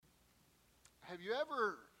Have you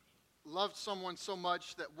ever loved someone so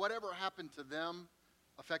much that whatever happened to them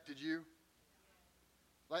affected you?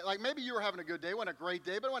 Like maybe you were having a good day. It wasn't a great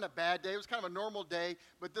day, but it wasn't a bad day. It was kind of a normal day.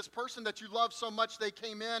 But this person that you loved so much, they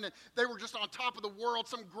came in and they were just on top of the world.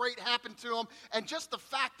 Something great happened to them. And just the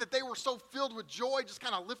fact that they were so filled with joy just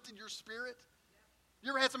kind of lifted your spirit.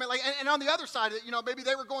 You ever had somebody like, and on the other side of it, maybe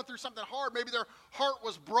they were going through something hard. Maybe their heart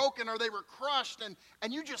was broken or they were crushed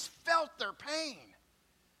and you just felt their pain.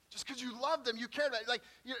 Just because you loved them, you cared about it.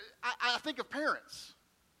 I think of parents.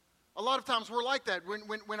 A lot of times we're like that.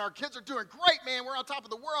 When our kids are doing great, man, we're on top of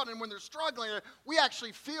the world, and when they're struggling, we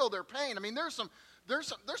actually feel their pain. I mean, there's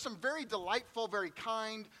some very delightful, very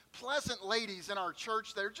kind, pleasant ladies in our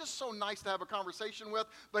church that are just so nice to have a conversation with.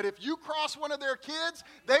 But if you cross one of their kids,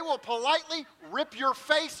 they will politely rip your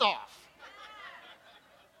face off.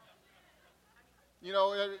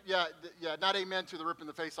 Not amen to the ripping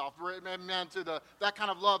the face off. Amen to that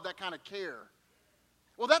kind of love, that kind of care.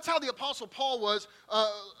 Well, that's how the Apostle Paul was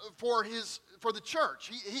for the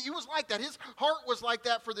church. He was like that. His heart was like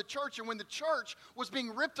that for the church. And when the church was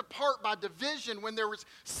being ripped apart by division, when there was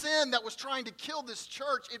sin that was trying to kill this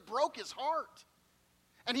church, it broke his heart.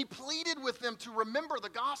 And he pleaded with them to remember the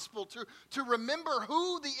gospel, to remember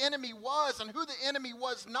who the enemy was and who the enemy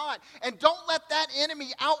was not. And don't let that enemy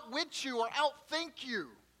outwit you or outthink you.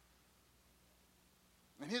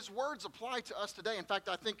 And his words apply to us today. In fact,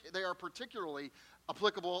 I think they are particularly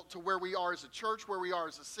applicable to where we are as a church, where we are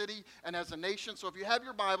as a city, and as a nation. So if you have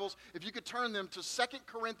your Bibles, if you could turn them to 2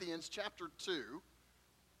 Corinthians chapter 2.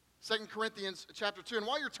 2 Corinthians chapter 2. And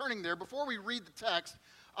while you're turning there, before we read the text,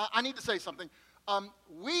 I need to say something.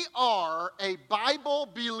 We are a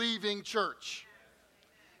Bible-believing church.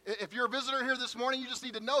 If you're a visitor here this morning, you just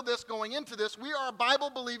need to know this going into this. We are a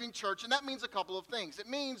Bible-believing church, and that means a couple of things. It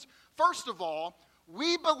means, first of all,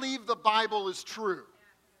 we believe the Bible is true.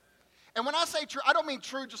 And when I say true, I don't mean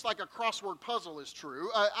true just like a crossword puzzle is true,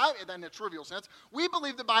 in a trivial sense. We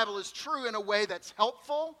believe the Bible is true in a way that's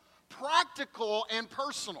helpful, practical, and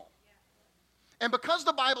personal. And because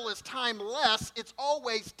the Bible is timeless, it's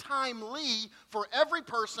always timely for every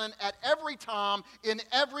person at every time in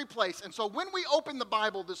every place. And so when we open the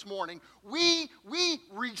Bible this morning, we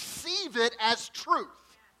receive it as truth.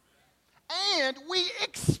 And we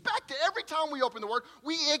expect it. Every time we open the Word,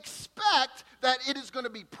 we expect that it is going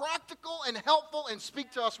to be practical and helpful and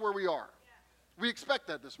speak to us where we are. We expect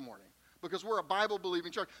that this morning because we're a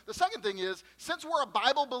Bible-believing church. The second thing is, since we're a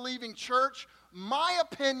Bible-believing church, my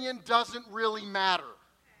opinion doesn't really matter.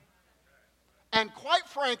 And quite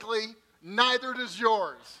frankly, neither does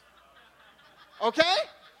yours. Okay?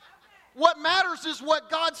 What matters is what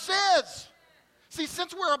God says. See,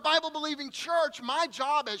 since we're a Bible-believing church, my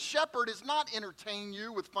job as shepherd is not entertain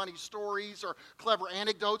you with funny stories or clever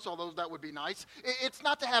anecdotes, although that would be nice. It's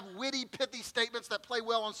not to have witty, pithy statements that play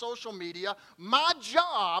well on social media. My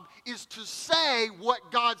job is to say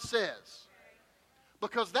what God says.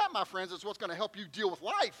 Because that, my friends, is what's going to help you deal with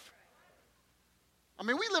life. I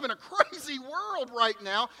mean, we live in a crazy world right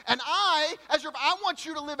now, and I want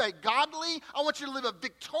you to live a godly, I want you to live a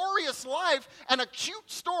victorious life, and a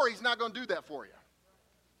cute story is not going to do that for you.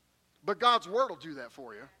 But God's Word will do that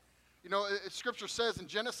for you. Scripture says in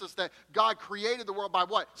Genesis that God created the world by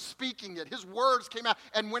what? Speaking it. His words came out,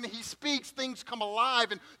 and when He speaks, things come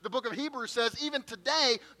alive. And the book of Hebrews says, even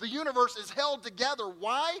today, the universe is held together.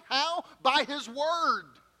 Why? How? By His Word.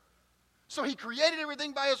 So He created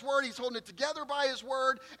everything by His Word. He's holding it together by His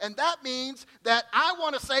Word. And that means that I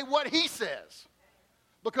want to say what He says.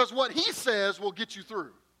 Because what He says will get you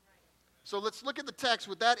through. So let's look at the text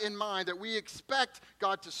with that in mind, that we expect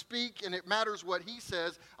God to speak and it matters what He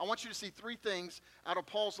says. I want you to see three things out of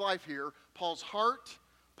Paul's life here. Paul's heart,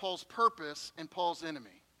 Paul's purpose, and Paul's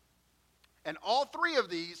enemy. And all three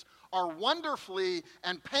of these are wonderfully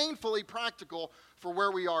and painfully practical for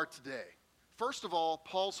where we are today. First of all,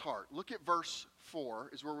 Paul's heart. Look at verse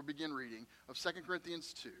 4 is where we begin reading of 2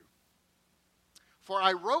 Corinthians 2. For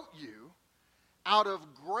I wrote you out of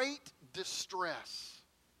great distress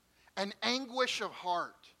and anguish of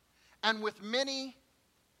heart, and with many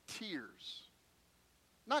tears,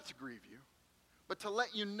 not to grieve you, but to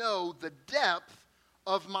let you know the depth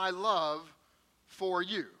of my love for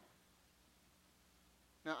you.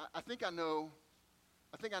 Now, I think I know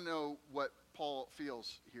what Paul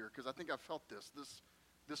feels here, because I think I've felt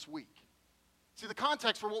this week. See, the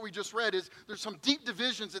context for what we just read is there's some deep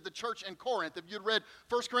divisions at the church in Corinth. If you'd read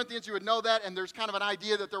 1 Corinthians, you would know that, and there's kind of an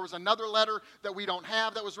idea that there was another letter that we don't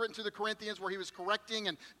have that was written to the Corinthians where he was correcting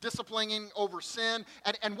and disciplining over sin.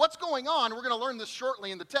 And what's going on, we're going to learn this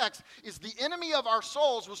shortly in the text, is the enemy of our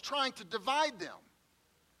souls was trying to divide them.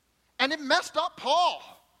 And it messed up Paul.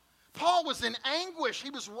 Paul was in anguish. He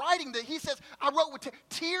was writing that. He says, I wrote with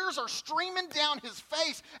tears are streaming down his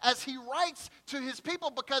face as he writes to his people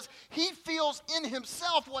because he feels in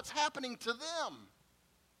himself what's happening to them.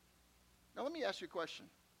 Now let me ask you a question.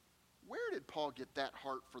 Where did Paul get that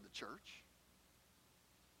heart for the church?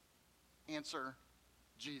 Answer,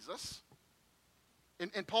 Jesus.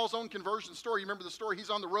 In Paul's own conversion story, you remember the story? He's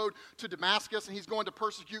on the road to Damascus, and he's going to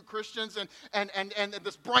persecute Christians, and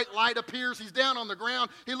this bright light appears. He's down on the ground.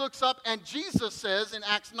 He looks up, and Jesus says in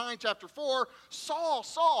Acts 9, chapter 4, Saul,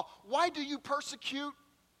 Saul, why do you persecute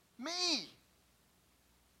me?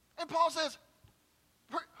 And Paul says,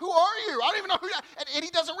 who are you? I don't even know who you are. And he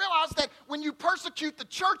doesn't realize that when you persecute the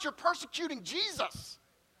church, you're persecuting Jesus.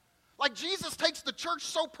 Like Jesus takes the church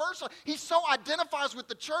so personal. He so identifies with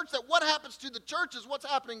the church that what happens to the church is what's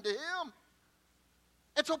happening to him.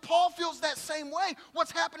 And so Paul feels that same way. What's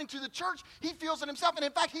happening to the church, he feels it himself. And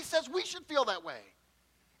in fact, he says we should feel that way.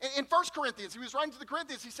 In 1 Corinthians, he was writing to the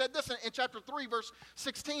Corinthians, he said this in chapter 3, verse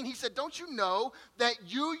 16. He said, don't you know that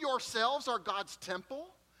you yourselves are God's temple?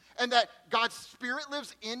 And that God's Spirit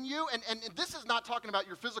lives in you? And this is not talking about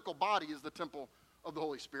your physical body as the temple of the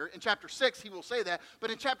Holy Spirit. In chapter 6, he will say that.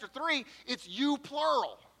 But in chapter 3, it's you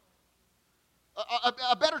plural.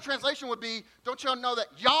 A better translation would be, don't y'all know that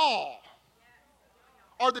y'all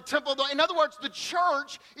are the temple of the... In other words, the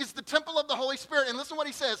church is the temple of the Holy Spirit. And listen to what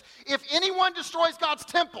he says. If anyone destroys God's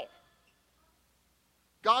temple,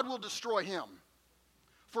 God will destroy him.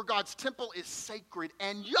 For God's temple is sacred,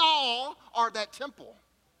 and y'all are that temple.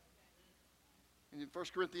 And in 1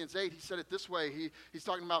 Corinthians 8, he said it this way. He's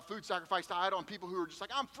talking about food sacrificed to idol and people who are just like,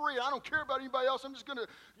 I'm free. I don't care about anybody else. I'm just going to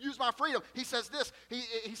use my freedom. He says this.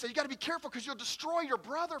 He said, you got to be careful because you'll destroy your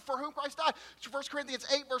brother for whom Christ died. 1 Corinthians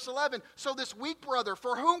 8, verse 11. So this weak brother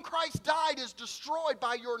for whom Christ died is destroyed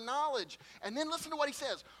by your knowledge. And then listen to what he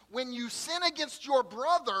says. When you sin against your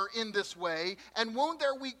brother in this way and wound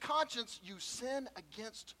their weak conscience, you sin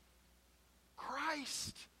against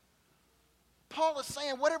Christ. Paul is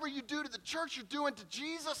saying, whatever you do to the church, you're doing to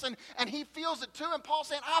Jesus, and he feels it too. And Paul's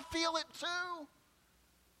saying, I feel it too.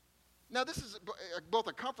 Now, this is both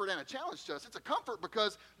a comfort and a challenge to us. It's a comfort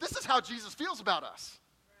because this is how Jesus feels about us.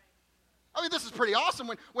 I mean, this is pretty awesome.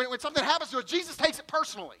 When something happens to us, Jesus takes it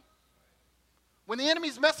personally. When the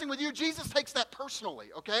enemy's messing with you, Jesus takes that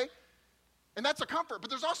personally, okay? And that's a comfort. But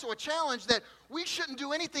there's also a challenge that we shouldn't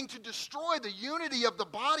do anything to destroy the unity of the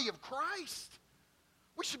body of Christ.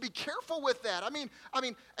 We should be careful with that. I mean,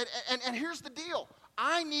 and here's the deal.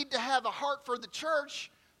 I need to have a heart for the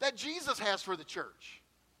church that Jesus has for the church.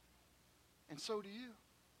 And so do you.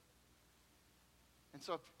 And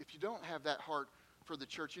so if you don't have that heart for the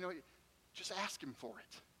church, just ask him for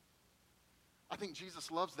it. I think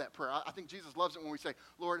Jesus loves that prayer. I think Jesus loves it when we say,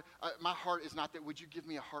 Lord, my heart is not that. Would you give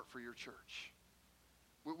me a heart for your church?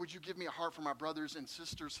 Would you give me a heart for my brothers and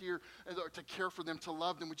sisters here, to care for them, to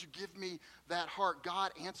love them? Would you give me that heart?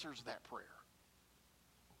 God answers that prayer.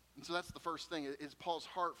 And so that's the first thing, is Paul's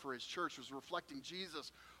heart for his church was reflecting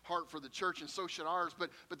Jesus' heart for the church, and so should ours.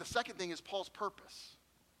 But the second thing is Paul's purpose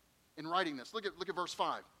in writing this. Look at verse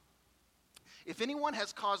 5. If anyone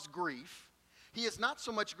has caused grief, he has not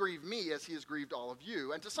so much grieved me as he has grieved all of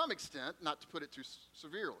you, and to some extent, not to put it too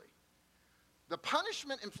severely. The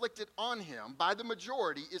punishment inflicted on him by the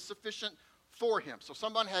majority is sufficient for him. So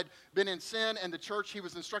someone had been in sin, and he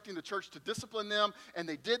was instructing the church to discipline them, and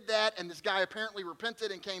they did that, and this guy apparently repented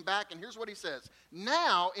and came back, and here's what he says.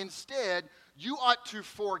 Now, instead, you ought to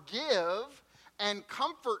forgive and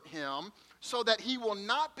comfort him so that he will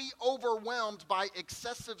not be overwhelmed by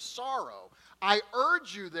excessive sorrow. I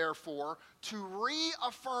urge you, therefore, to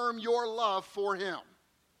reaffirm your love for him.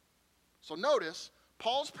 So notice,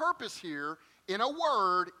 Paul's purpose here, in a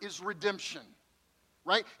word, is redemption,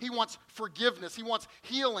 right? He wants forgiveness. He wants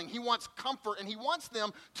healing. He wants comfort. And he wants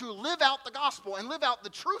them to live out the gospel and live out the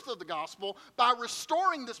truth of the gospel by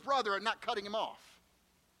restoring this brother and not cutting him off.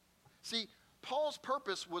 See, Paul's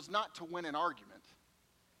purpose was not to win an argument.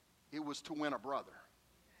 It was to win a brother.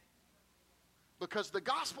 Because the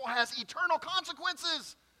gospel has eternal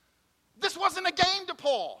consequences. This wasn't a game to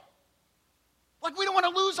Paul. Like, we don't want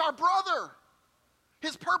to lose our brother.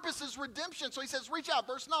 His purpose is redemption. So he says, reach out.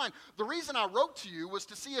 Verse 9, the reason I wrote to you was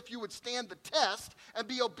to see if you would stand the test and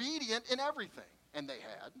be obedient in everything. And they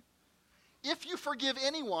had. If you forgive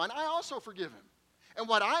anyone, I also forgive him. And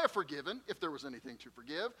what I have forgiven, if there was anything to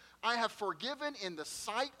forgive, I have forgiven in the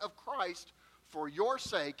sight of Christ for your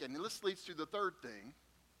sake. And this leads to the third thing,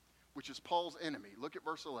 which is Paul's enemy. Look at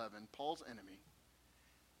verse 11, Paul's enemy.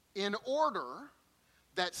 In order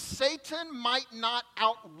that Satan might not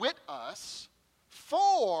outwit us,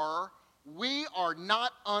 for we are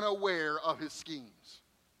not unaware of his schemes.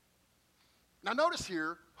 Now notice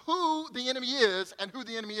here who the enemy is and who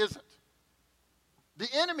the enemy isn't. The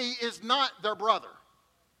enemy is not their brother.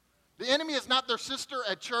 The enemy is not their sister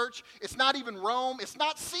at church. It's not even Rome. It's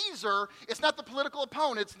not Caesar. It's not the political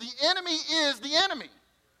opponents. The enemy is the enemy.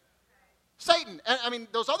 Satan. I mean,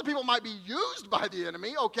 those other people might be used by the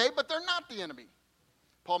enemy, okay, but they're not the enemy.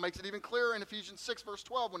 Paul makes it even clearer in Ephesians 6, verse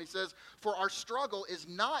 12, when he says, "For our struggle is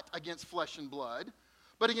not against flesh and blood,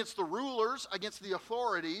 but against the rulers, against the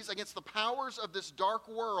authorities, against the powers of this dark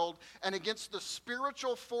world, and against the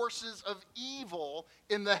spiritual forces of evil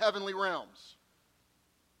in the heavenly realms."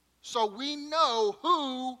 So we know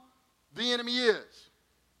who the enemy is.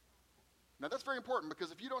 Now that's very important,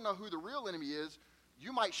 because if you don't know who the real enemy is,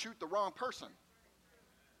 you might shoot the wrong person.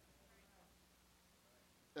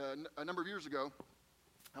 A number of years ago,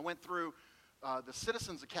 I went through the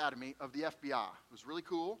Citizens Academy of the FBI. It was really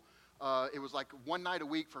cool. It was like one night a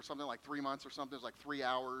week for something like 3 months or something. It was like 3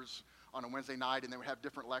 hours on a Wednesday night, and they would have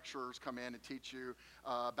different lecturers come in and teach you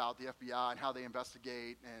about the FBI and how they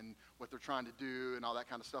investigate and what they're trying to do and all that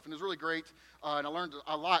kind of stuff. And it was really great, and I learned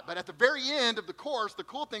a lot. But at the very end of the course, the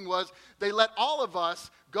cool thing was they let all of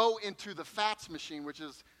us go into the FATS machine, which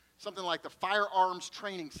is something like the Firearms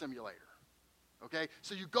Training Simulator. Okay,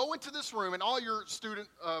 so you go into this room, and all your student,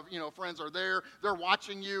 friends are there. They're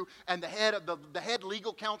watching you, and the head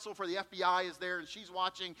legal counsel for the FBI is there, and she's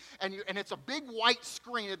watching. And it's a big white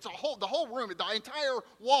screen. It's the whole room, the entire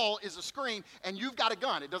wall is a screen, and you've got a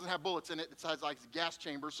gun. It doesn't have bullets in it. It has like a gas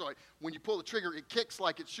chamber, so when you pull the trigger, it kicks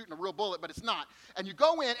like it's shooting a real bullet, but it's not. And you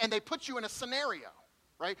go in, and they put you in a scenario,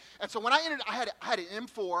 right? And so when I entered, I had an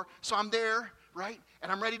M4, so I'm there. Right? And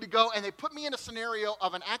I'm ready to go, and they put me in a scenario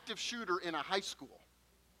of an active shooter in a high school.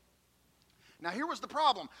 Now, here was the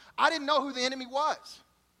problem. I didn't know who the enemy was.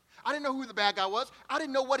 I didn't know who the bad guy was. I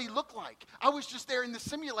didn't know what he looked like. I was just there in the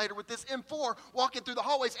simulator with this M4 walking through the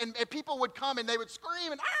hallways, and people would come, and they would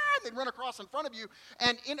scream, and they'd run across in front of you.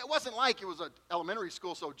 And it wasn't like it was an elementary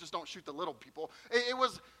school, so just don't shoot the little people. It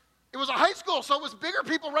was a high school, so it was bigger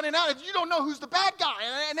people running out, and you don't know who's the bad guy.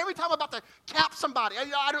 And every time I'm about to cap somebody,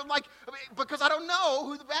 because I don't know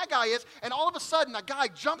who the bad guy is, and all of a sudden a guy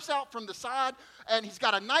jumps out from the side, and he's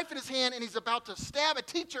got a knife in his hand, and he's about to stab a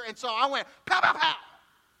teacher, and so I went, pow, pow, pow.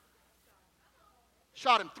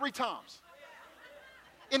 Shot him 3 times.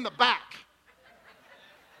 In the back.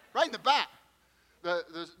 Right in the back.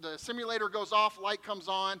 The simulator goes off, light comes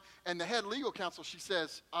on, and the head legal counsel, she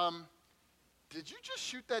says, "Did you just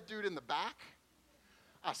shoot that dude in the back?"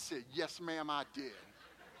 I said, "Yes, ma'am, I did."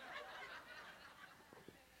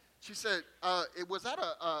 She said, "Was that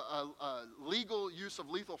a legal use of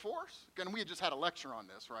lethal force?" And we had just had a lecture on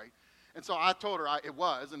this, right? And so I told her it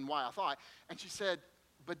was and why I thought. And she said,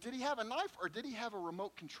 "But did he have a knife or did he have a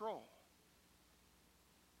remote control?"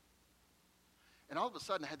 And all of a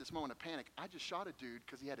sudden I had this moment of panic. I just shot a dude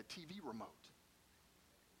because he had a TV remote.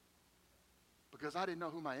 Because I didn't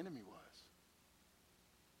know who my enemy was.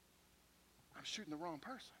 I'm shooting the wrong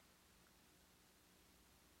person.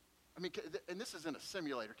 I mean, and this is in a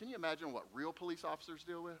simulator. Can you imagine what real police officers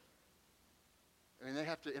deal with? I mean, they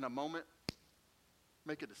have to, in a moment,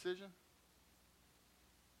 make a decision.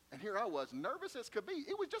 And here I was, nervous as could be.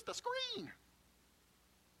 It was just a screen.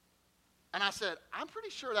 And I said, "I'm pretty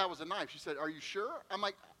sure that was a knife." She said, "Are you sure?" I'm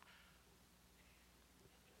like,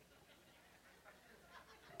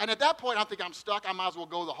 and at that point, I think I'm stuck. I might as well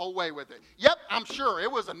go the whole way with it. Yep, I'm sure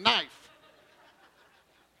it was a knife.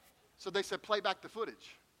 So they said, "Play back the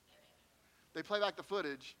footage." They play back the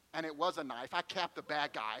footage, and it was a knife. I capped the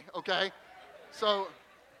bad guy, okay?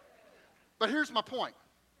 But here's my point.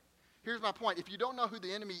 Here's my point. If you don't know who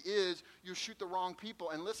the enemy is, you shoot the wrong people.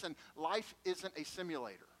 And listen, life isn't a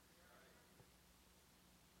simulator.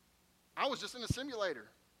 I was just in a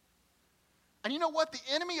simulator. And you know what? The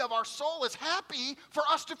enemy of our soul is happy for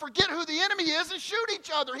us to forget who the enemy is and shoot each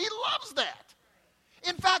other. He loves that.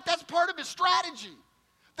 In fact, that's part of his strategy.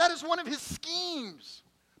 That is one of his schemes.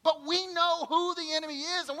 But we know who the enemy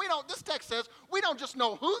is, and this text says, we don't just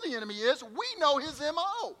know who the enemy is, we know his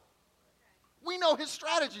MO. We know his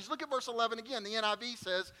strategies. Look at verse 11 again. The NIV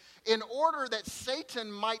says, "In order that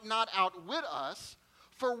Satan might not outwit us,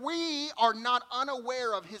 for we are not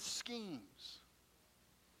unaware of his schemes."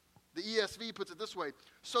 The ESV puts it this way,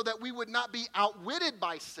 "So that we would not be outwitted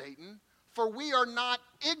by Satan, for we are not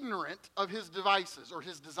ignorant of his devices," or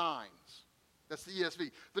his designs. That's the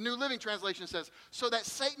ESV. The New Living Translation says, "So that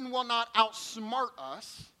Satan will not outsmart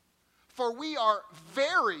us, for we are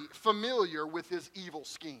very familiar with his evil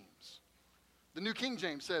schemes." The New King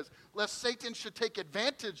James says, "Lest Satan should take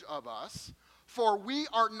advantage of us, for we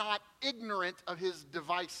are not ignorant of his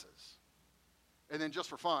devices." And then just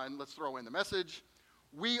for fun, let's throw in the Message.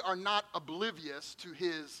 we are not oblivious to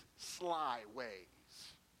his sly ways.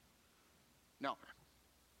 Now,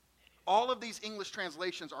 all of these English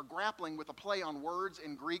translations are grappling with a play on words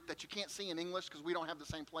in Greek that you can't see in English because we don't have the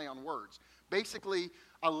same play on words. Basically,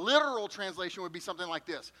 a literal translation would be something like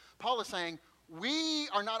this. Paul is saying, we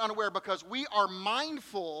are not unaware because we are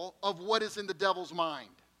mindful of what is in the devil's mind.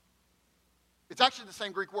 It's actually the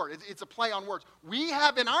same Greek word. It's a play on words. We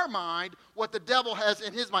have in our mind what the devil has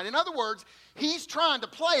in his mind. In other words, he's trying to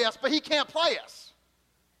play us, but he can't play us.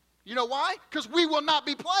 You know why? Because we will not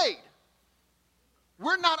be played.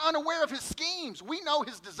 We're not unaware of his schemes. We know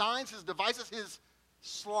his designs, his devices, his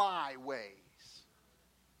sly ways.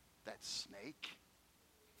 That snake.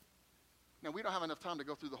 Now, we don't have enough time to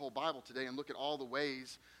go through the whole Bible today and look at all the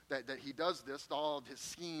ways that he does this, all of his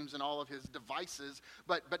schemes and all of his devices.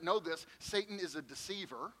 But know this, Satan is a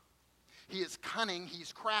deceiver. He is cunning.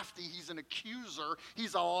 He's crafty. He's an accuser.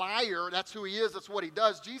 He's a liar. That's who he is. That's what he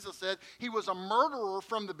does. Jesus said he was a murderer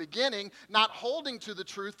from the beginning, not holding to the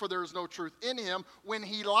truth, for there is no truth in him. When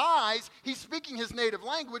he lies, he's speaking his native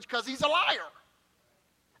language because he's a liar.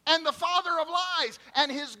 And the father of lies.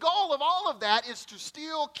 And his goal of all of that is to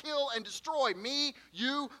steal, kill, and destroy me,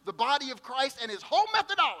 you, the body of Christ. And his whole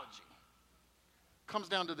methodology comes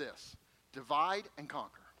down to this: divide and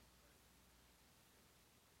conquer.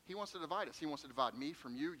 He wants to divide us. He wants to divide me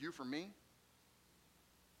from you, you from me.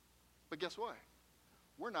 But guess what?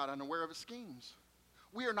 We're not unaware of his schemes.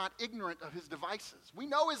 We are not ignorant of his devices. We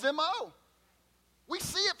know his MO. We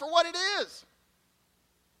see it for what it is.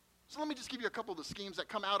 So let me just give you a couple of the schemes that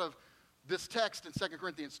come out of this text in 2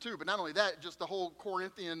 Corinthians 2. But not only that, just the whole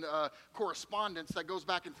Corinthian correspondence that goes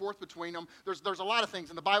back and forth between them. There's a lot of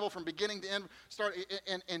things in the Bible from beginning to end. Start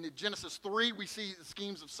in Genesis 3, we see the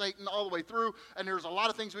schemes of Satan all the way through. And there's a lot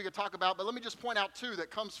of things we could talk about. But let me just point out two that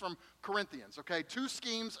comes from Corinthians. Okay, two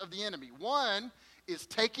schemes of the enemy. One is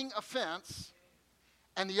taking offense,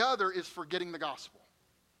 and the other is forgetting the gospel.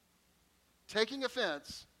 Taking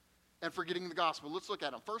offense and forgetting the gospel. Let's look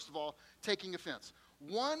at them. First of all, taking offense.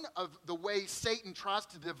 One of the ways Satan tries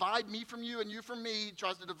to divide me from you and you from me, he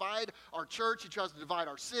tries to divide our church, he tries to divide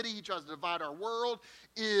our city, he tries to divide our world,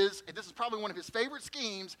 is, and this is probably one of his favorite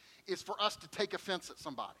schemes, is for us to take offense at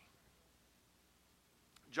somebody.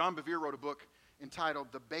 John Bevere wrote a book entitled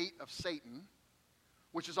The Bait of Satan,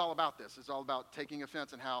 which is all about this. It's all about taking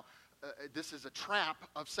offense and how this is a trap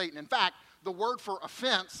of Satan. In fact, the word for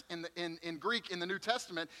offense in Greek in the New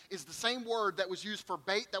Testament is the same word that was used for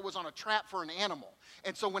bait that was on a trap for an animal.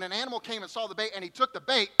 And so when an animal came and saw the bait and he took the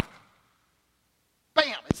bait,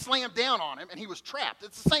 bam, it slammed down on him and he was trapped.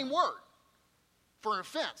 It's the same word for an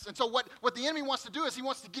offense. And so what the enemy wants to do is he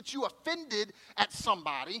wants to get you offended at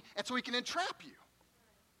somebody, and so he can entrap you.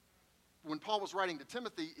 When Paul was writing to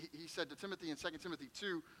Timothy, he said to Timothy in 2 Timothy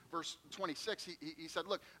 2, verse 26, he said,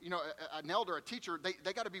 look, you know, an elder, a teacher,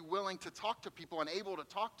 they got to be willing to talk to people and able to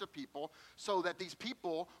talk to people so that these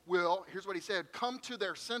people will, here's what he said, come to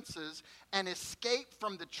their senses and escape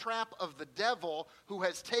from the trap of the devil who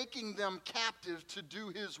has taken them captive to do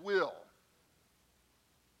his will.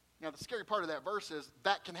 Now, the scary part of that verse is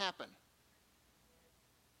that can happen.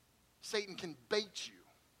 Satan can bait you.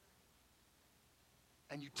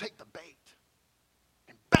 And you take the bait,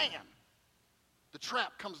 and bam, the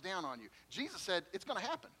trap comes down on you. Jesus said it's going to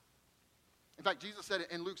happen. In fact, Jesus said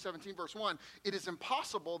in Luke 17, verse 1, it is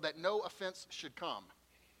impossible that no offense should come.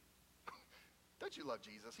 Don't you love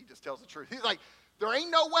Jesus? He just tells the truth. He's like, there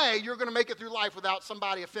ain't no way you're going to make it through life without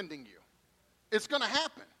somebody offending you. It's going to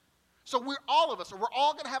happen. So we're all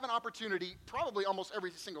going to have an opportunity, probably almost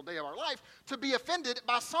every single day of our life, to be offended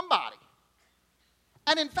by somebody.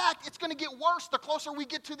 And in fact, it's going to get worse the closer we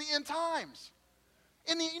get to the end times.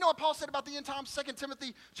 You know what Paul said about the end times? 2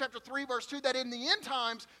 Timothy chapter 3, verse 2, that in the end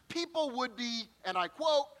times, people would be, and I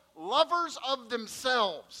quote, lovers of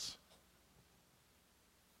themselves.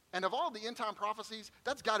 And of all the end time prophecies,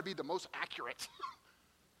 that's got to be the most accurate.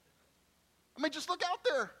 I mean, just look out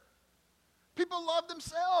there. People love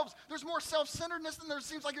themselves. There's more self-centeredness than there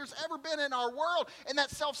seems like there's ever been in our world. And that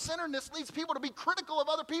self-centeredness leads people to be critical of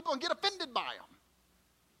other people and get offended by them.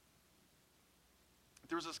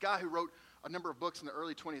 There was this guy who wrote a number of books in the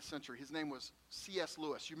early 20th century. His name was C.S.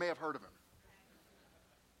 Lewis. You may have heard of him.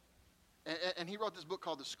 And he wrote this book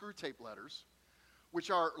called The Screwtape Letters,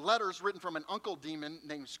 which are letters written from an uncle demon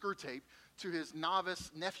named Screwtape to his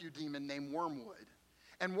novice nephew demon named Wormwood.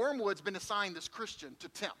 And Wormwood's been assigned this Christian to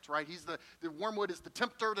tempt, right? He's the Wormwood is the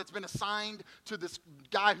tempter that's been assigned to this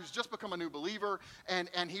guy who's just become a new believer, and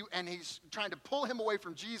he's trying to pull him away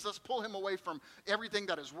from Jesus, pull him away from everything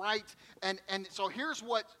that is right. And so here's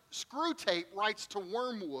what Screwtape writes to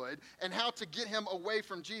Wormwood and how to get him away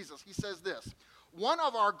from Jesus. He says this: one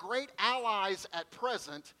of our great allies at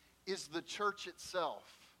present is the church itself.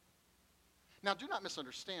 Now, do not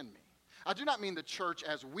misunderstand me. I do not mean the church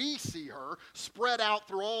as we see her, spread out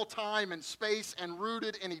through all time and space and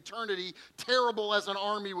rooted in eternity, terrible as an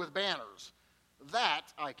army with banners. That,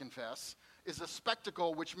 I confess, is a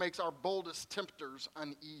spectacle which makes our boldest tempters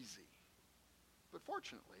uneasy. But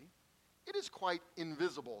fortunately, it is quite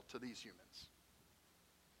invisible to these humans.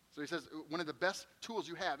 So he says one of the best tools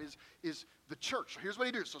you have is the church. Here's what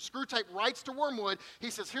he does. So Screwtape writes to Wormwood. He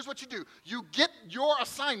says, here's what you do. You get your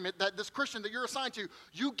assignment, that this Christian that you're assigned to,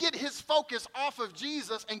 you get his focus off of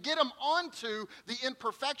Jesus and get him onto the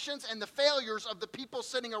imperfections and the failures of the people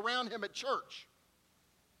sitting around him at church.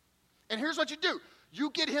 And here's what you do. You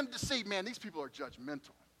get him to see, man, these people are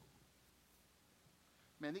judgmental.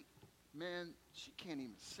 Man, she can't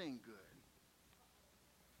even sing good.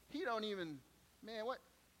 He don't even, man, what?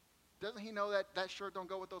 Doesn't he know that shirt don't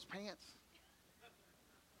go with those pants?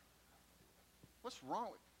 What's wrong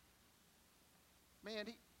with man,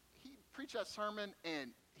 he preached that sermon and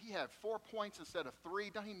he had 4 points instead of 3.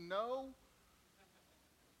 Doesn't he know?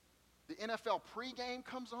 The NFL pregame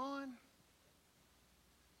comes on.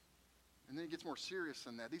 And then it gets more serious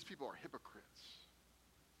than that. These people are hypocrites.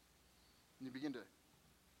 And you begin to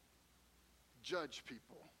judge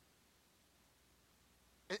people.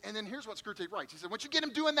 And then here's what Screwtape writes. He said, once you get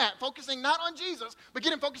him doing that, focusing not on Jesus, but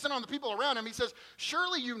get him focusing on the people around him, he says,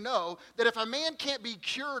 surely you know that if a man can't be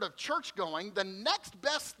cured of church going, the next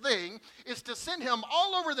best thing is to send him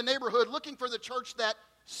all over the neighborhood looking for the church that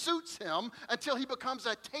suits him until he becomes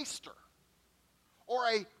a taster or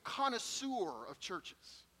a connoisseur of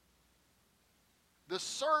churches. The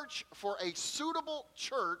search for a suitable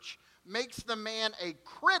church makes the man a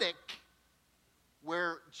critic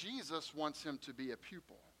where Jesus wants him to be a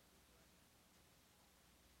pupil.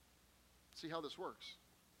 See how this works.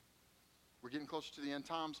 We're getting closer to the end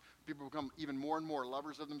times. People become even more and more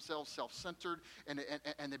lovers of themselves, self-centered, and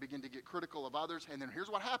they begin to get critical of others. And then here's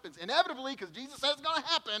what happens. Inevitably, because Jesus says it's going to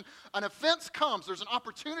happen, an offense comes. There's an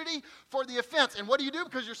opportunity for the offense. And what do?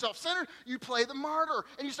 Because you're self-centered, you play the martyr.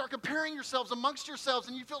 And you start comparing yourselves amongst yourselves,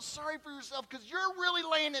 and you feel sorry for yourself because you're really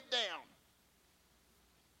laying it down.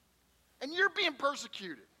 And you're being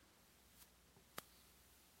persecuted.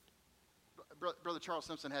 Brother Charles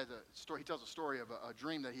Simpson has a story. He tells a story of a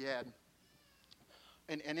dream that he had.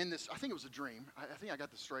 And in this, I think it was a dream. I think I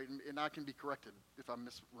got this straight, and I can be corrected if I'm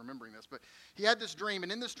misremembering this. But he had this dream,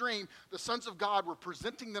 and in this dream, the sons of God were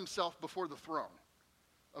presenting themselves before the throne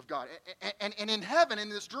of God. And in heaven, in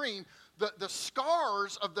this dream, the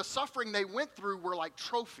scars of the suffering they went through were like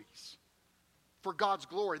trophies for God's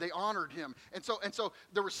glory. They honored him. And so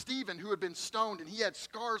there was Stephen who had been stoned, and he had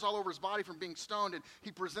scars all over his body from being stoned, and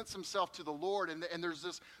he presents himself to the Lord, and there's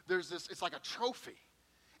this, it's like a trophy.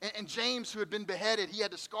 And James, who had been beheaded, he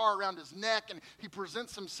had a scar around his neck, and he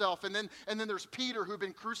presents himself. And then there's Peter, who had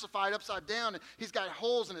been crucified upside down, and he's got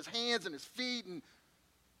holes in his hands and his feet, and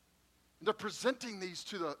they're presenting these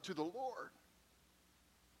to the Lord.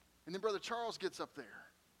 And then Brother Charles gets up there.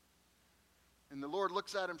 And the Lord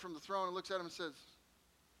looks at him from the throne and looks at him and says,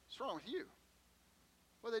 what's wrong with you?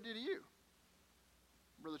 What did they do to you?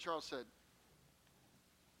 Brother Charles said,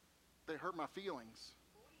 they hurt my feelings.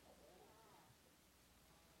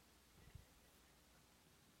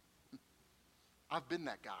 I've been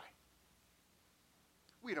that guy.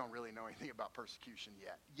 We don't really know anything about persecution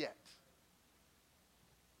yet.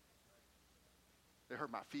 They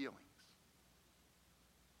hurt my feelings.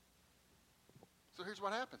 So here's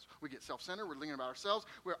what happens. We get self-centered. We're thinking about ourselves.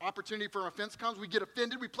 Where opportunity for an offense comes, we get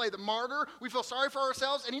offended. We play the martyr. We feel sorry for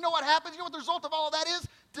ourselves. And you know what happens? You know what the result of all of that is?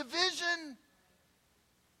 Division.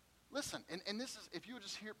 Listen, and this is, if you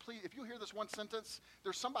just hear, please, if you hear this one sentence,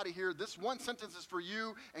 there's somebody here, this one sentence is for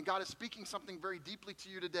you, and God is speaking something very deeply to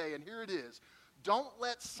you today, and here it is. Don't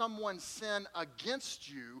let someone's sin against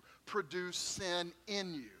you produce sin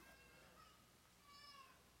in you.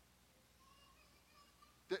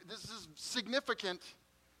 This is significant.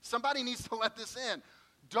 Somebody needs to let this in.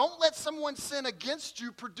 Don't let someone's sin against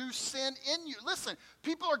you produce sin in you. Listen,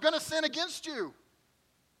 people are going to sin against you.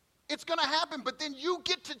 It's going to happen, but then you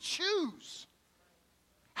get to choose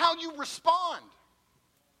how you respond.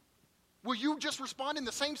 Will you just respond in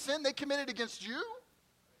the same sin they committed against you?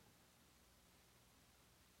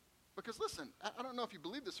 Because listen, I don't know if you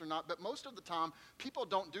believe this or not, but most of the time, people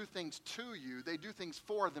don't do things to you. They do things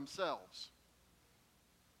for themselves.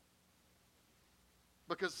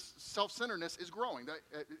 Because self-centeredness is growing.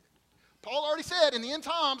 Paul already said in the end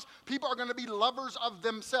times, people are going to be lovers of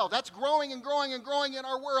themselves. That's growing and growing and growing in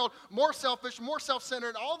our world. More selfish, more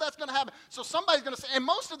self-centered, all that's going to happen. So somebody's going to say, and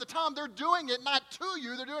most of the time they're doing it not to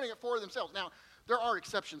you, they're doing it for themselves. Now, There are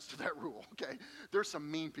exceptions to that rule, okay? There's some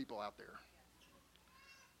mean people out there.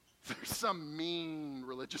 There's some mean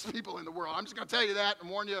religious people in the world. I'm just going to tell you that and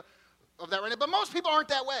warn you of that right now. But most people aren't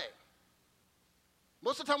that way.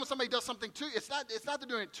 Most of the time when somebody does something to you, it's not they're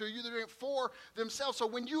doing it to you, they're doing it for themselves. So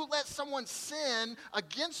when you let someone sin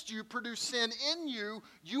against you, produce sin in you,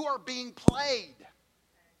 you are being played.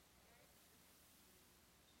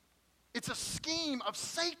 It's a scheme of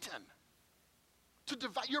Satan to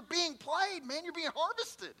divide. You're being played, man. You're being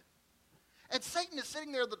harvested. And Satan is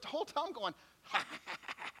sitting there the whole time going, ha, ha, ha,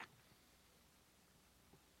 ha.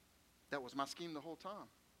 That was my scheme the whole time.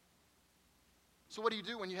 So what do you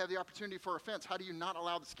do when you have the opportunity for offense? How do you not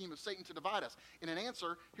allow the scheme of Satan to divide us? In an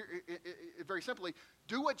answer, here, very simply,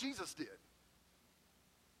 do what Jesus did.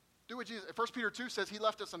 Do what Jesus, 1 Peter 2 says he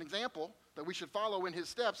left us an example that we should follow in his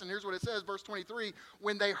steps. And here's what it says, verse 23,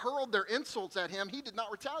 when they hurled their insults at him, he did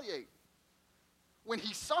not retaliate. When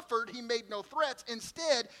he suffered, he made no threats.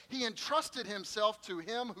 Instead, he entrusted himself to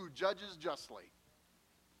him who judges justly.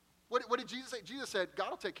 What did Jesus say? Jesus said, God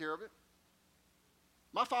will take care of it.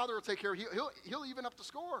 My Father will take care of it. He'll even up the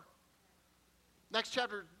score. Next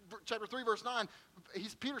chapter 3, verse 9,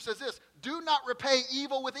 Peter says this, do not repay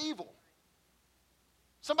evil with evil.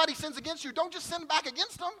 Somebody sins against you, don't just sin back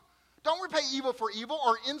against them. Don't repay evil for evil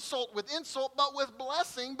or insult with insult, but with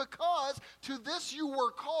blessing, because to this you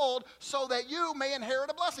were called so that you may inherit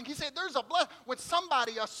a blessing. He said there's a blessing. When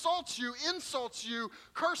somebody assaults you, insults you,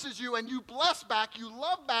 curses you, and you bless back, you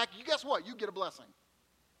love back, you guess what? You get a blessing.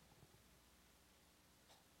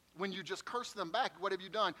 When you just curse them back, what have you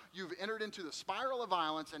done? You've entered into the spiral of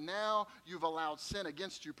violence, and now you've allowed sin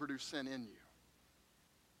against you produce sin in you.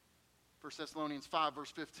 1 Thessalonians 5,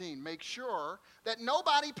 verse 15, make sure that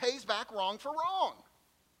nobody pays back wrong for wrong.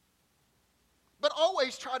 But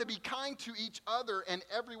always try to be kind to each other and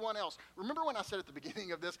everyone else. Remember when I said at the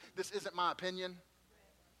beginning of this isn't my opinion?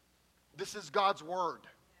 This is God's word.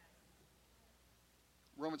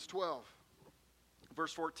 Romans 12,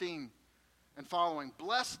 verse 14 and following.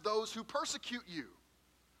 Bless those who persecute you.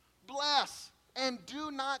 Bless and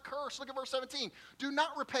do not curse. Look at verse 17. Do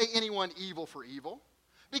not repay anyone evil for evil.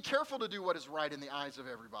 Be careful to do what is right in the eyes of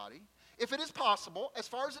everybody. If it is possible, as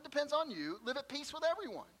far as it depends on you, live at peace with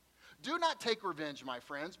everyone. Do not take revenge, my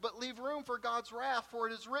friends, but leave room for God's wrath, for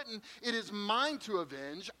it is written, it is mine to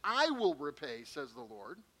avenge, I will repay, says the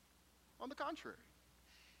Lord. On the contrary,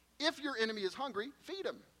 if your enemy is hungry, feed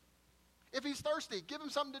him. If he's thirsty, give him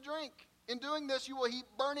something to drink. In doing this, you will heap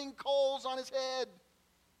burning coals on his head.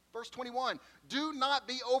 Verse 21, do not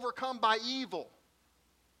be overcome by evil,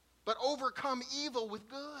 but overcome evil with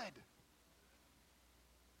good.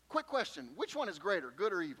 Quick question, which one is greater,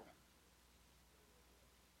 good or evil?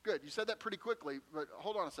 Good, you said that pretty quickly, but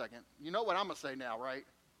hold on a second. You know what I'm going to say now, right?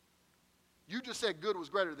 You just said good was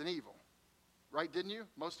greater than evil, right? Didn't you?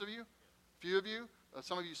 Most of you? A few of you?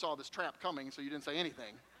 Some of you saw this trap coming, so you didn't say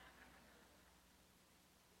anything.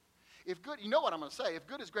 If good, you know what I'm going to say. If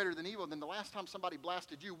good is greater than evil, then the last time somebody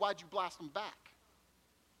blasted you, why'd you blast them back?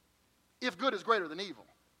 If good is greater than evil.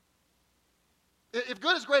 If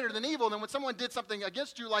good is greater than evil, then when someone did something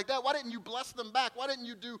against you like that, why didn't you bless them back? Why didn't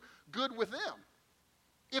you do good with them?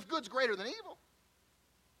 If good's greater than evil.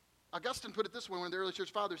 Augustine put it this way, one of the early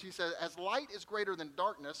church fathers, he said, as light is greater than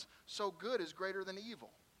darkness, so good is greater than evil.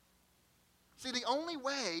 See, the only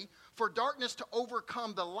way for darkness to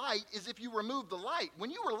overcome the light is if you remove the light.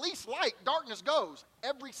 When you release light, darkness goes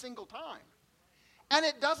every single time. And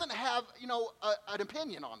it doesn't have, an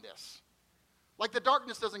opinion on this. Like the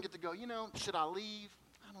darkness doesn't get to go, should I leave?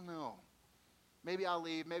 I don't know. Maybe I'll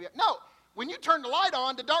leave, No, when you turn the light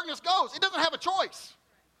on, the darkness goes. It doesn't have a choice.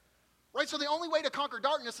 Right? So the only way to conquer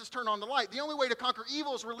darkness is turn on the light. The only way to conquer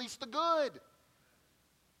evil is release the good.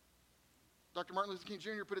 Dr. Martin Luther King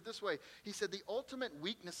Jr. put it this way. He said, the ultimate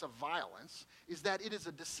weakness of violence is that it is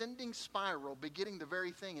a descending spiral begetting the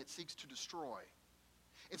very thing it seeks to destroy.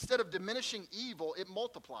 Instead of diminishing evil, it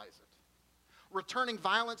multiplies it. Returning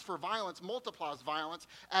violence for violence multiplies violence,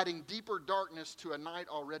 adding deeper darkness to a night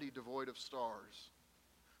already devoid of stars.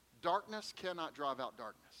 Darkness cannot drive out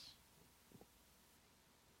darkness.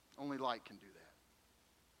 Only light can do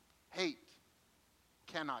that. Hate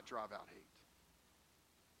cannot drive out hate.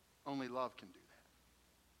 Only love can do that.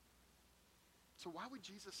 So why would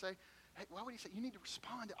Jesus say, why would he say, you need to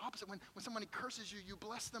respond the opposite? When somebody curses you, you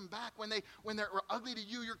bless them back. When they're ugly to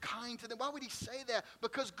you, you're kind to them. Why would he say that?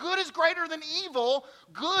 Because good is greater than evil.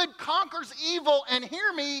 Good conquers evil. And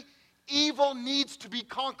hear me, evil needs to be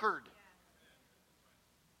conquered.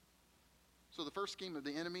 So the first scheme of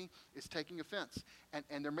the enemy is taking offense.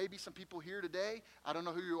 And there may be some people here today. I don't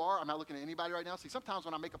know who you are. I'm not looking at anybody right now. See, sometimes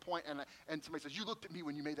when I make a point and somebody says, you looked at me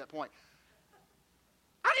when you made that point.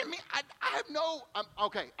 I didn't mean, I have no,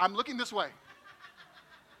 okay, I'm looking this way.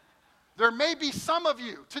 There may be some of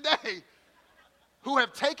you today who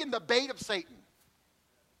have taken the bait of Satan.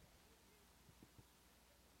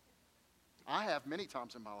 I have many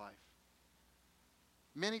times in my life.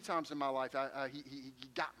 Many times in my life, he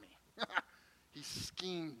got me. He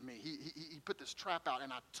schemed me. He put this trap out,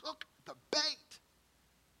 and I took the bait.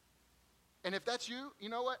 And if that's you, you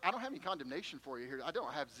know what? I don't have any condemnation for you here. I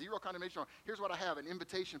don't have zero condemnation. Here's what I have, an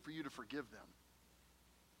invitation for you to forgive them.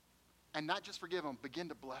 And not just forgive them, begin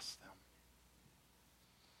to bless them.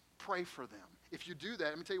 Pray for them. If you do that,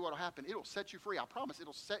 let me tell you what will happen. It'll set you free. I promise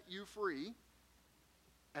it'll set you free,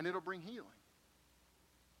 and it'll bring healing.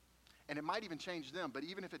 And it might even change them, but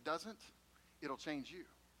even if it doesn't, it'll change you.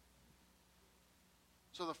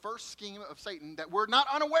 So the first scheme of Satan that we're not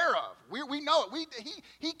unaware of, we know it.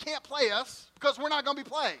 He can't play us because we're not going to be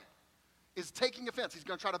played, is taking offense. He's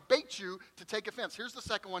going to try to bait you to take offense. Here's the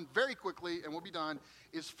second one, very quickly, and we'll be done,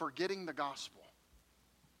 is forgetting the gospel.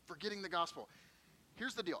 Forgetting the gospel.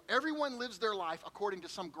 Here's the deal. Everyone lives their life according to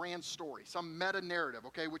some grand story, some meta-narrative,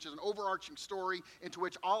 okay, which is an overarching story into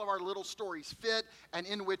which all of our little stories fit and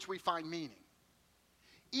in which we find meaning.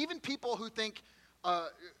 Even people who think,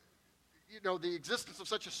 the existence of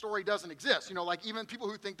such a story doesn't exist, like even people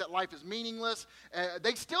who think that life is meaningless,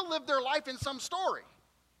 they still live their life in some story.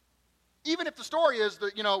 Even if the story is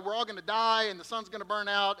that, we're all going to die and the sun's going to burn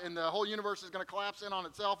out and the whole universe is going to collapse in on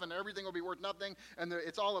itself and everything will be worth nothing and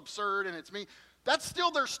it's all absurd and it's me. That's still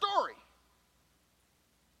their story.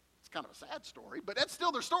 It's kind of a sad story, but that's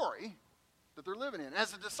still their story that they're living in.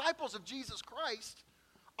 As the disciples of Jesus Christ,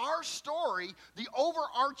 our story, the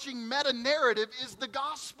overarching meta-narrative is the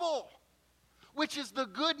gospel, which is the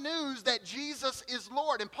good news that Jesus is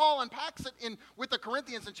Lord. And Paul unpacks it with the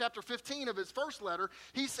Corinthians in chapter 15 of his first letter.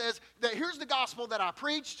 He says that here's the gospel that I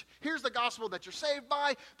preached, here's the gospel that you're saved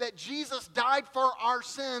by, that Jesus died for our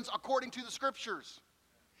sins according to the Scriptures.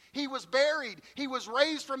 He was buried. He was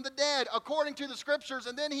raised from the dead according to the Scriptures,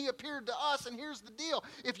 and then he appeared to us. And here's the deal.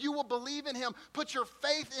 If you will believe in him, put your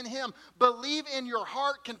faith in him, believe in your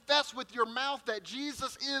heart, confess with your mouth that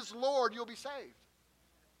Jesus is Lord, you'll be saved.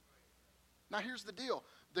 Now here's the deal.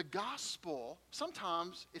 The gospel,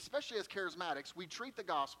 sometimes, especially as charismatics, we treat the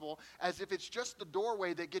gospel as if it's just the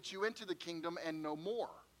doorway that gets you into the kingdom and no more.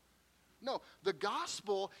 No, the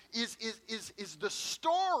gospel is the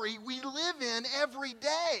story we live in every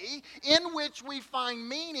day in which we find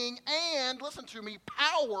meaning and, listen to me,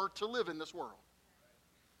 power to live in this world.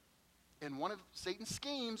 And one of Satan's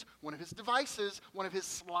schemes, one of his devices, one of his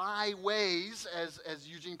sly ways, as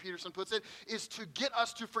Eugene Peterson puts it, is to get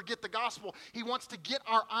us to forget the gospel. He wants to get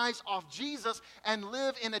our eyes off Jesus and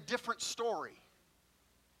live in a different story.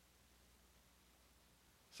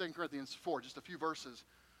 2 Corinthians 4, just a few verses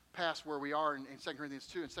past where we are in 2 Corinthians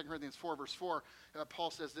 2. In 2 Corinthians 4, verse 4,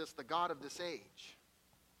 Paul says this, the God of this age.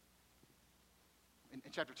 In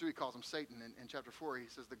chapter 2, he calls him Satan. In chapter 4, he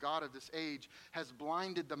says, the God of this age has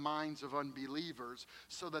blinded the minds of unbelievers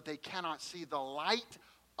so that they cannot see the light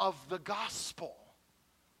of the gospel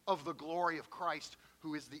of the glory of Christ,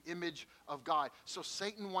 who is the image of God. So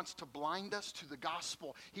Satan wants to blind us to the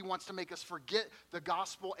gospel. He wants to make us forget the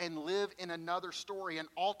gospel and live in another story, an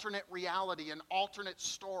alternate reality, an alternate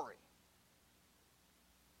story.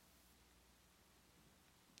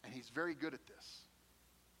 And he's very good at this.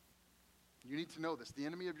 You need to know this. The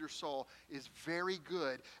enemy of your soul is very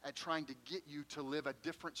good at trying to get you to live a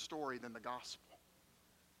different story than the gospel.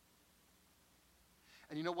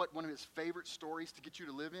 And you know what one of his favorite stories to get you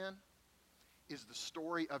to live in is the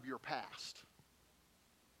story of your past.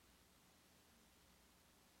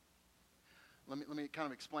 Let me kind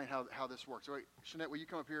of explain how this works. All right, Shanette, will you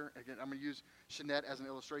come up here? Again, I'm going to use Shanette as an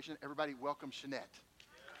illustration. Everybody welcome Shanette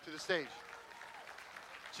to the stage.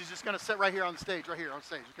 She's just going to sit right here on the stage,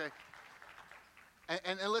 okay?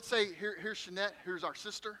 And let's say here's Shanette, here's our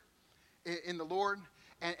sister in the Lord,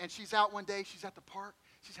 and she's out one day, she's at the park.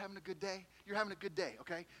 She's having a good day. You're having a good day,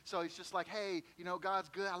 okay? So it's just like, hey, God's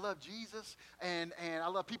good. I love Jesus, and I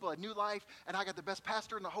love people at New Life, and I got the best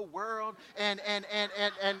pastor in the whole world. And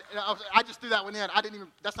I just threw that one in.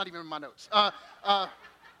 That's not even in my notes.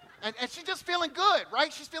 And she's just feeling good,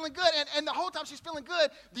 right? She's feeling good. And the whole time she's feeling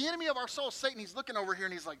good, the enemy of our soul, Satan, he's looking over here,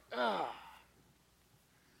 and he's like, ugh.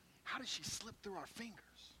 How did she slip through our fingers?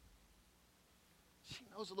 She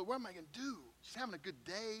knows the Lord. What am I going to do? She's having a good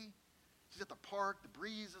day. She's at the park. The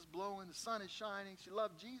breeze is blowing. The sun is shining. She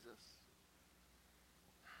loved Jesus.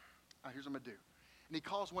 All right, here's what I'm going to do. And he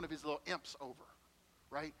calls one of his little imps over,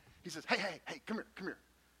 right? He says, hey, come here.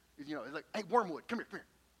 He's like, hey, Wormwood, come here.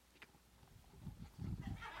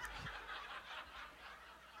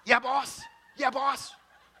 Yeah, boss.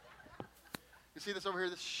 You see this over here?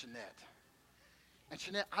 This is Jeanette. And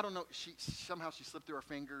Jeanette, I don't know, somehow she slipped through her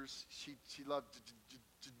fingers. She loved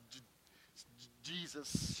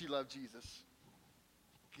Jesus. She loved Jesus.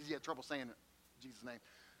 Because he had trouble saying Jesus' name.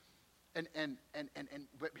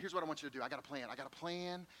 But here's what I want you to do. I got a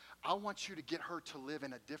plan. I want you to get her to live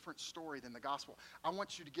in a different story than the gospel. I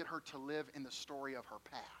want you to get her to live in the story of her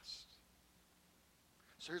past.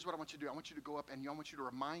 So here's what I want you to do. I want you to go up and I want you to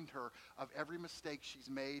remind her of every mistake she's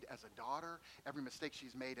made as a daughter, every mistake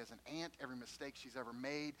she's made as an aunt, every mistake she's ever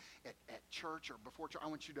made at church or before church. I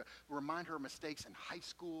want you to remind her of mistakes in high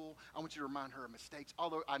school. I want you to remind her of mistakes,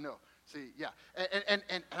 although I know. See, yeah.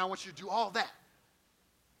 And I want you to do all that.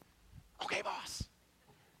 Okay, boss.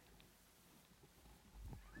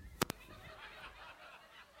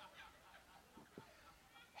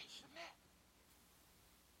 Hey, Jeanette.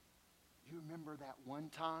 You remember that one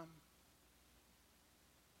time?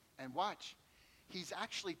 And watch. He's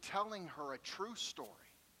actually telling her a true story,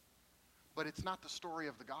 but it's not the story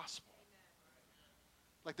of the gospel.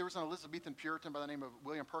 Like there was an Elizabethan Puritan by the name of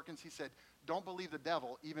William Perkins. He said, don't believe the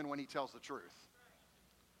devil even when he tells the truth.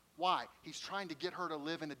 Why? He's trying to get her to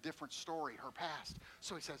live in a different story, her past.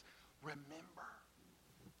 So he says, remember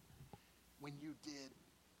when you did.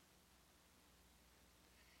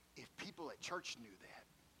 If people at church knew that,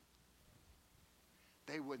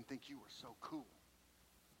 they wouldn't think you were so cool.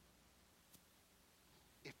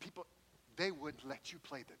 If people, they wouldn't let you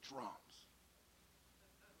play the drums.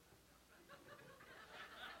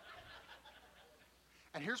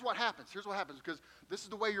 And here's what happens, because this is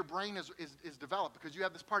the way your brain is developed, because you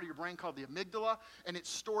have this part of your brain called the amygdala, and it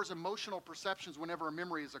stores emotional perceptions whenever a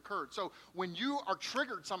memory has occurred. So when you are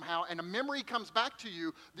triggered somehow and a memory comes back to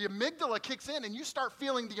you, the amygdala kicks in and you start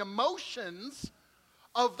feeling the emotions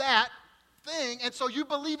of that thing, and so you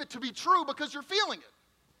believe it to be true because you're feeling it.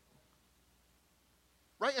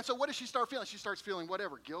 Right? And so what does she start feeling? She starts feeling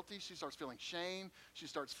whatever, guilty, she starts feeling shame, she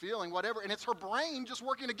starts feeling whatever, and it's her brain just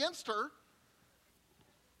working against her.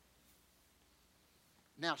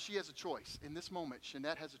 Now, she has a choice. In this moment,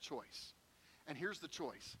 Jeanette has a choice. And here's the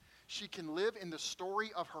choice. She can live in the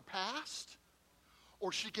story of her past,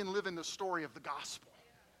 or she can live in the story of the gospel.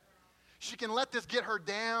 She can let this get her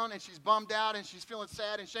down, and she's bummed out, and she's feeling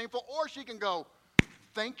sad and shameful, or she can go,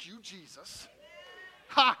 thank you, Jesus.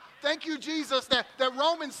 Ha! Thank you, Jesus, that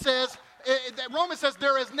Romans says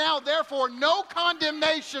there is now, therefore, no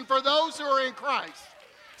condemnation for those who are in Christ.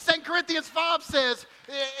 2 Corinthians 5 says,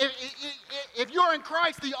 if you're in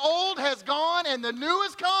Christ, the old has gone and the new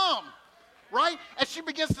has come. Right? And she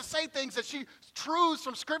begins to say things truths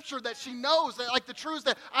from Scripture that she knows, that like the truths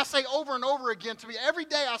that I say over and over again to me. Every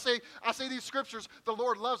day I say these Scriptures, the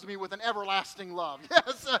Lord loves me with an everlasting love.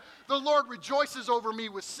 Yes, the Lord rejoices over me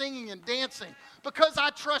with singing and dancing. Because I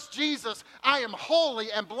trust Jesus, I am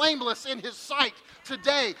holy and blameless in His sight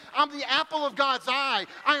today. I'm the apple of God's eye.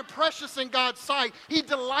 I am precious in God's sight. He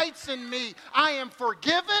delights in me. I am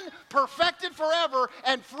forgiven, perfected forever,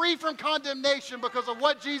 and free from condemnation because of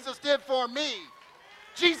what Jesus did for me.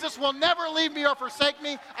 Jesus will never leave me or forsake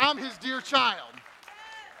me. I'm His dear child.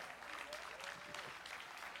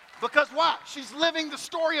 Because what? She's living the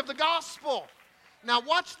story of the gospel. Now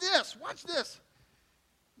watch this. Watch this.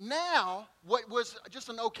 Now, what was just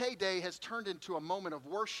an okay day has turned into a moment of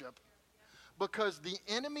worship, because the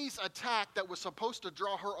enemy's attack that was supposed to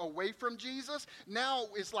draw her away from Jesus now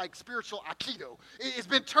is like spiritual Aikido. It's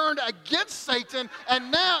been turned against Satan,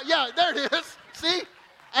 and now, yeah, there it is. See?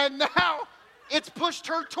 And now it's pushed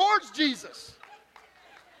her towards Jesus.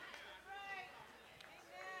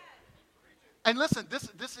 And listen, this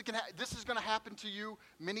is going to happen to you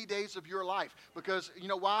many days of your life. Because, you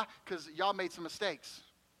know why? Because y'all made some mistakes.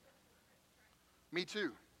 Me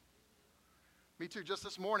too. Me too. Just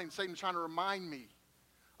this morning, Satan's trying to remind me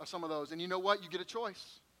of some of those. And you know what? You get a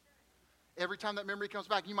choice. Every time that memory comes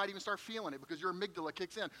back, you might even start feeling it because your amygdala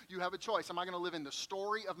kicks in. You have a choice. Am I going to live in the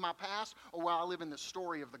story of my past, or will I live in the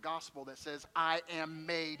story of the gospel that says, I am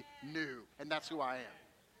made new? And that's who I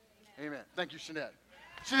am. Amen. Thank you, Jeanette.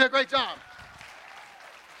 She did a great job.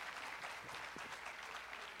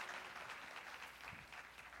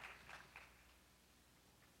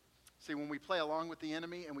 See, when we play along with the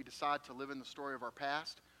enemy and we decide to live in the story of our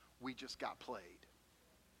past, we just got played.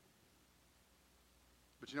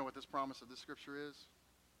 But you know what this promise of this scripture is?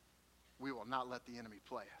 We will not let the enemy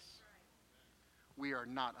play us. We are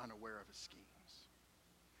not unaware of his schemes.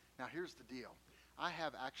 Now, here's the deal. I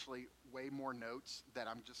have actually way more notes that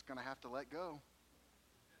I'm just going to have to let go.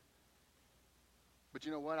 But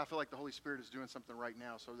you know what? I feel like the Holy Spirit is doing something right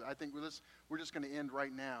now. So I think we're just going to end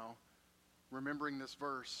right now remembering this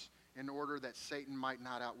verse in order that Satan might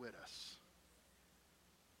not outwit us.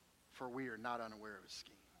 for we are not unaware of his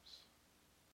schemes.